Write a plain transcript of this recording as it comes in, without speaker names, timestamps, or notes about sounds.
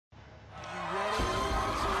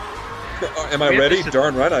Am I ready?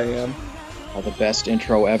 Darn right I am. Oh, the best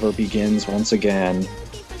intro ever begins once again.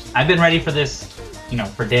 I've been ready for this,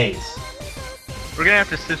 for days. We're gonna have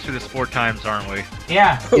to sit through this 4 times, aren't we?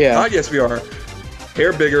 Yeah. Yeah. God, yes we are.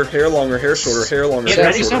 Hair bigger, hair longer, hair shorter, hair longer, Get hair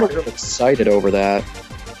ready. You shorter. sound a little excited over that.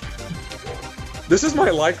 This is my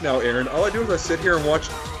life now, Aaron. All I do is I sit here and watch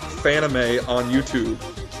fanime on YouTube.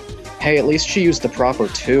 Hey, at least she used the proper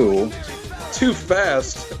two. Too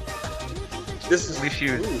fast. This is... At least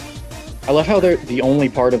you... Ooh. I love how the only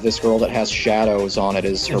part of this girl that has shadows on it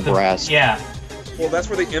is her breast. Yeah. Well, that's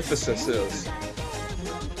where the emphasis is.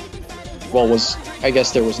 Well, I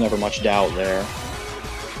guess there was never much doubt there.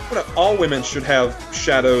 Well, all women should have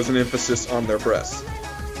shadows and emphasis on their breasts.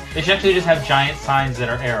 They should actually just have giant signs that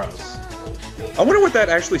are arrows. I wonder what that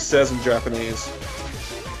actually says in Japanese.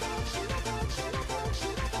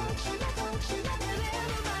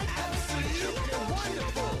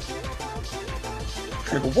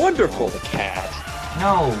 Wonderful. Oh, the cat.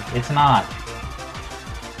 No, it's not.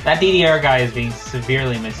 That DDR guy is being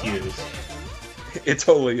severely misused. It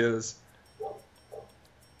totally is.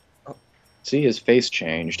 See, his face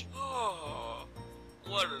changed. Oh,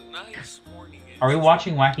 what a nice morning. Are we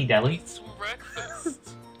watching Wacky Deli? Eat some breakfast.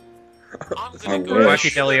 I'm I gonna go wish.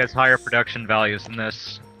 Wacky Deli has higher production values than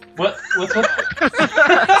this. What's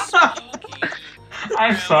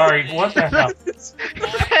I'm sorry, what the hell?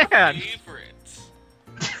 Man. favorite.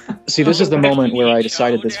 See, this is the moment where I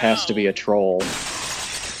decided this has to be a troll.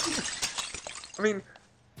 I mean,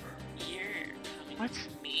 You're coming What? to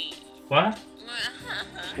me. What?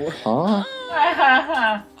 Huh?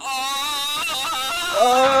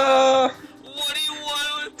 Oh, what do you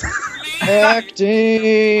want with me?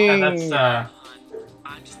 Acting! Yeah,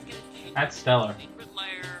 I'm just gonna take that's stellar. a secret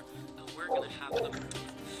layer, and we're gonna have them.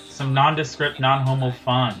 Some nondescript, non-homo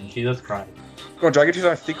fun. Jesus Christ. we're gonna drag you to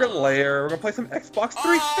our secret lair. We're gonna play some Xbox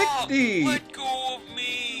 360. Let go of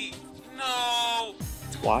me! No!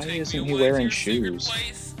 Why Take isn't me he away from wearing your secret shoes?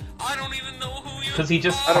 place. I don't even know who you Because he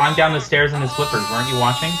just I don't- climbed down the stairs in his slippers, weren't you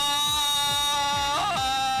watching? are.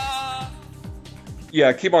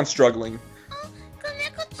 Yeah, keep on struggling.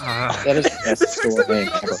 That is the best This fixed story it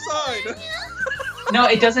on the ever. sign. No,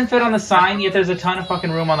 it doesn't fit on the sign, yet there's a ton of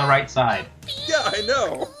fucking room on the right side. Yeah, I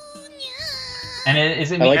know. And it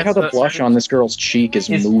isn't I like how the that's- blush on this girl's cheek is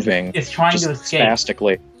It's- moving. it's trying just to escape.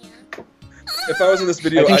 spastically. If I was in this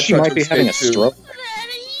video, I think I'd she try might to be having a escape, too. stroke.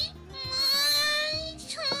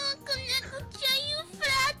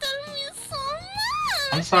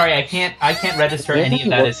 I'm sorry, I can't register any of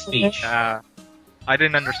that as speech. I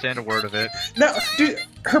didn't understand a word of it. Now, dude,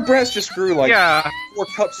 her breast just grew like Yeah. 4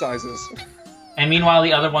 cup sizes. And meanwhile,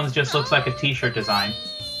 the other ones just looks like a t-shirt design.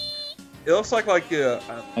 It looks like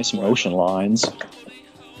Nice motion lines.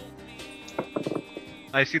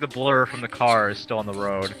 I see the blur from the car is still on the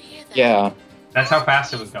road. Yeah. That's how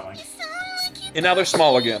fast it was going. and now they're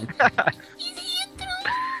small again.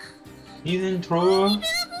 He's in trouble.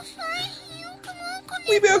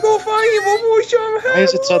 We better go find him. Why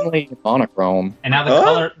is it suddenly monochrome? And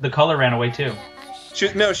now the color ran away too. She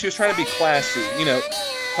was trying to be classy. You know,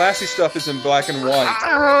 classy stuff is in black and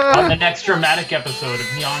white. On the next dramatic episode of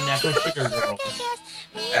Nyan Neko Sugar Girl.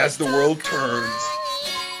 As the world turns.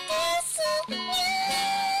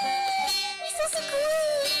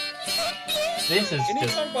 This is just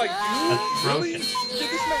Anytime by you really did atrocious.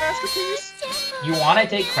 this masterpiece? You want to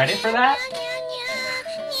take credit for that?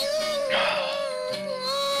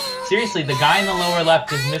 Seriously, the guy in the lower left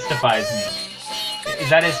just mystifies me. Is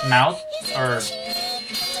that his mouth? Or...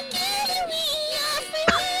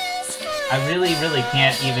 I really, really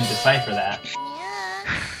can't even decipher that.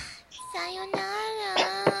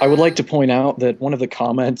 I would like to point out that one of the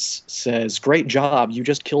comments says, "Great job, you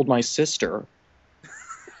just killed my sister."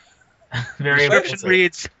 Very Description explicit.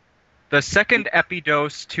 reads, the second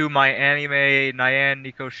epidose to my anime Nyan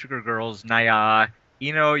Neko Sugar Girls Naya.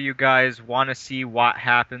 You know, you guys want to see what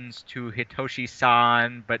happens to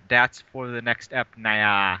Hitoshi-san, but that's for the next ep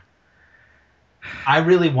Naya. I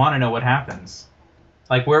really want to know what happens.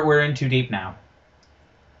 Like, we're in too deep now.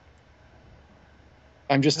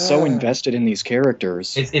 I'm just so invested in these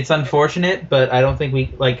characters. It's unfortunate, but I don't think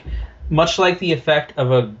we... Like, much like the effect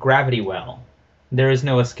of a gravity well, there is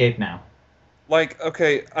no escape now. Like,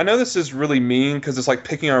 okay, I know this is really mean because it's like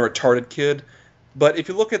picking on a retarded kid, but if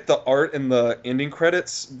you look at the art in the ending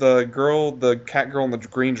credits, the cat girl in the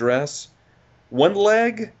green dress, one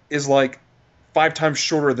leg is like 5 times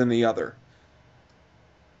shorter than the other.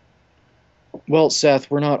 Well,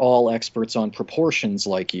 Seth, we're not all experts on proportions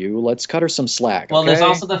like you. Let's cut her some slack, Well, okay? there's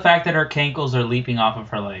also the fact that her cankles are leaping off of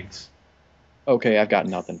her legs. Okay, I've got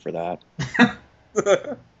nothing for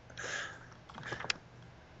that.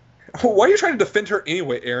 Why are you trying to defend her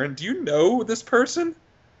anyway, Aaron? Do you know this person?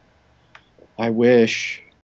 I wish.